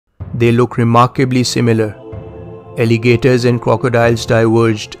They look remarkably similar. Alligators and crocodiles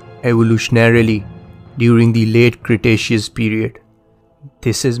diverged evolutionarily during the Late Cretaceous period.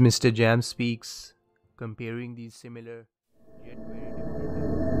 This is Mr. Jam Speaks, comparing these similar yet very different.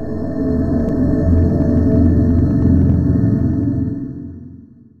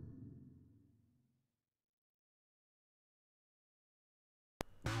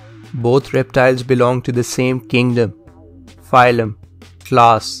 Both reptiles belong to the same kingdom, phylum,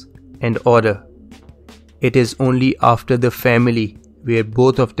 class, and order. It is only after the family where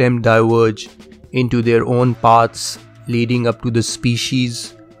both of them diverge into their own paths leading up to the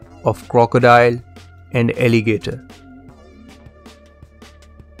species of crocodile and alligator.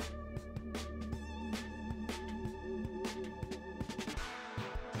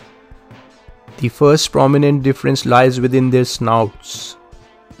 The first prominent difference lies within their snouts.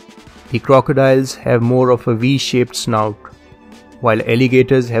 The crocodiles have more of a V-shaped snout, while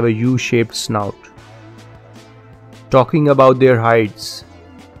alligators have a U-shaped snout. Talking about their hides.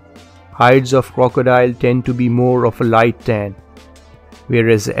 Hides of crocodile tend to be more of a light tan,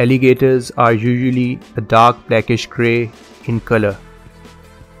 whereas alligators are usually a dark blackish grey in color.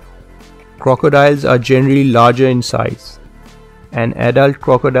 Crocodiles are generally larger in size. An adult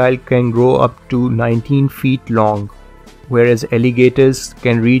crocodile can grow up to 19 feet long, whereas alligators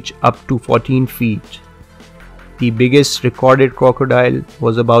can reach up to 14 feet. The biggest recorded crocodile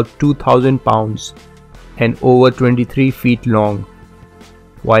was about 2,000 pounds and over 23 feet long,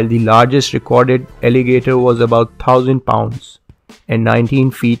 while the largest recorded alligator was about 1,000 pounds and 19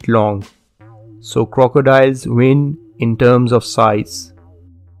 feet long. So crocodiles win in terms of size.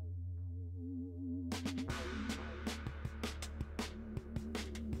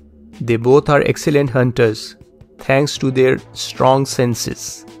 They both are excellent hunters thanks to their strong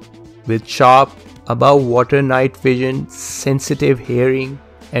senses. With sharp, above water night vision, sensitive hearing,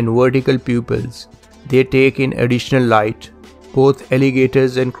 and vertical pupils, they take in additional light. Both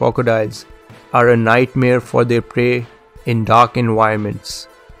alligators and crocodiles are a nightmare for their prey in dark environments.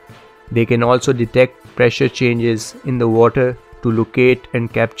 They can also detect pressure changes in the water to locate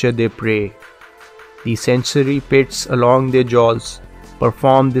and capture their prey. The sensory pits along their jaws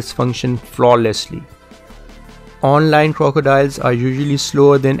perform this function flawlessly. Online crocodiles are usually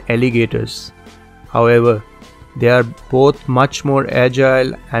slower than alligators. However, they are both much more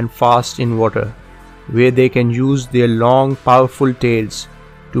agile and fast in water, where they can use their long, powerful tails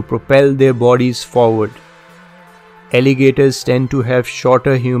to propel their bodies forward. Alligators tend to have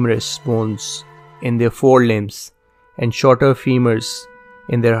shorter humerus bones in their forelimbs and shorter femurs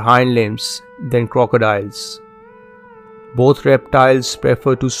in their hind limbs than crocodiles. Both reptiles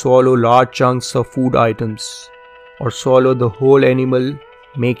prefer to swallow large chunks of food items or swallow the whole animal,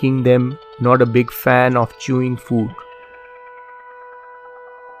 making them not a big fan of chewing food.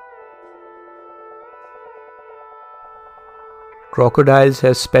 Crocodiles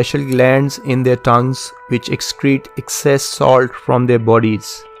have special glands in their tongues which excrete excess salt from their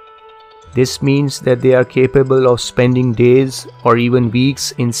bodies. This means that they are capable of spending days or even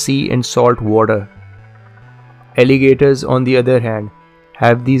weeks in sea and salt water. Alligators, on the other hand,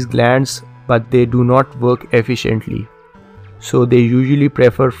 have these glands, but they do not work efficiently, so they usually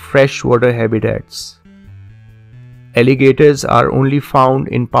prefer freshwater habitats. Alligators are only found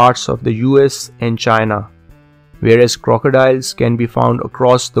in parts of the US and China, whereas crocodiles can be found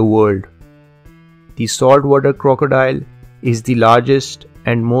across the world. The saltwater crocodile is the largest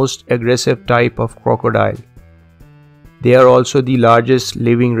and most aggressive type of crocodile. They are also the largest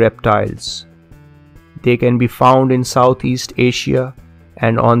living reptiles. They can be found in Southeast Asia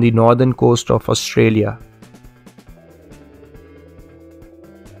and on the northern coast of Australia.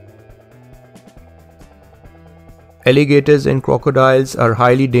 Alligators and crocodiles are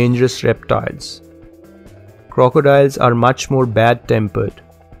highly dangerous reptiles. Crocodiles are much more bad-tempered.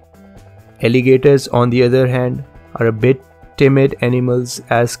 Alligators, on the other hand, are a bit timid animals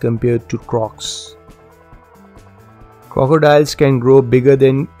as compared to crocs. Crocodiles can grow bigger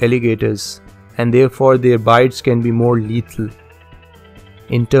than alligators, and therefore their bites can be more lethal.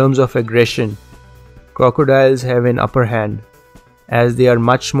 In terms of aggression, crocodiles have an upper hand, as they are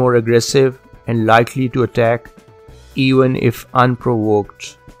much more aggressive and likely to attack even if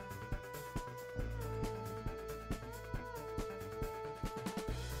unprovoked.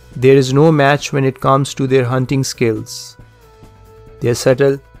 There is no match when it comes to their hunting skills. Their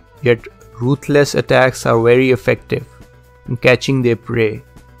subtle yet ruthless attacks are very effective in catching their prey.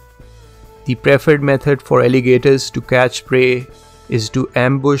 The preferred method for alligators to catch prey is to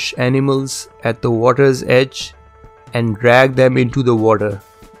ambush animals at the water's edge and drag them into the water.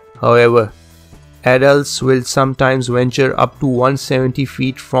 However, Adults will sometimes venture up to 170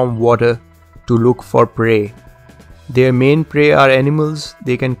 feet from water to look for prey. Their main prey are animals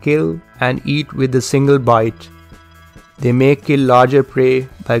they can kill and eat with a single bite. They may kill larger prey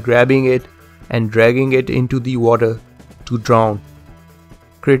by grabbing it and dragging it into the water to drown.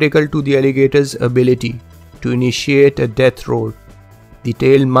 Critical to the alligator's ability to initiate a death roll, the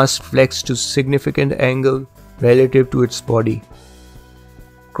tail must flex to significant angle relative to its body.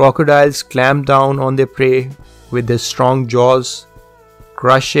 Crocodiles clamp down on their prey with their strong jaws,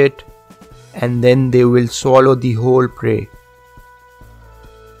 crush it, and then they will swallow the whole prey.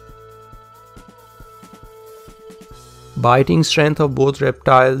 Biting strength of both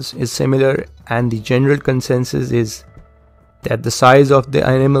reptiles is similar, and the general consensus is that the size of the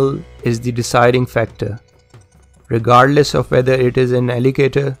animal is the deciding factor, regardless of whether it is an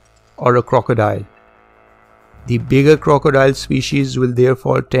alligator or a crocodile. The bigger crocodile species will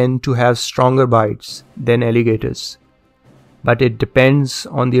therefore tend to have stronger bites than alligators, but it depends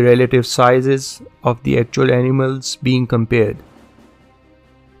on the relative sizes of the actual animals being compared.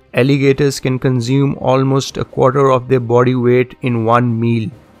 Alligators can consume almost a quarter of their body weight in one meal.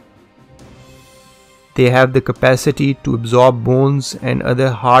 They have the capacity to absorb bones and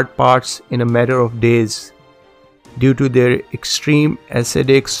other hard parts in a matter of days due to their extreme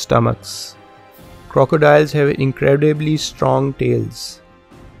acidic stomachs. Crocodiles have incredibly strong tails.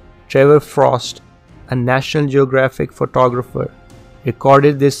 Trevor Frost, a National Geographic photographer,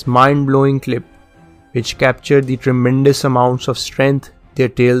 recorded this mind-blowing clip which captured the tremendous amounts of strength their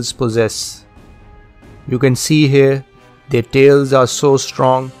tails possess. You can see here their tails are so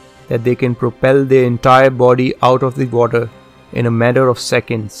strong that they can propel their entire body out of the water in a matter of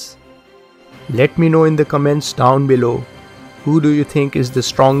seconds. Let me know in the comments down below, who do you think is the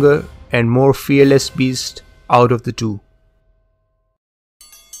stronger and more fearless beast out of the two?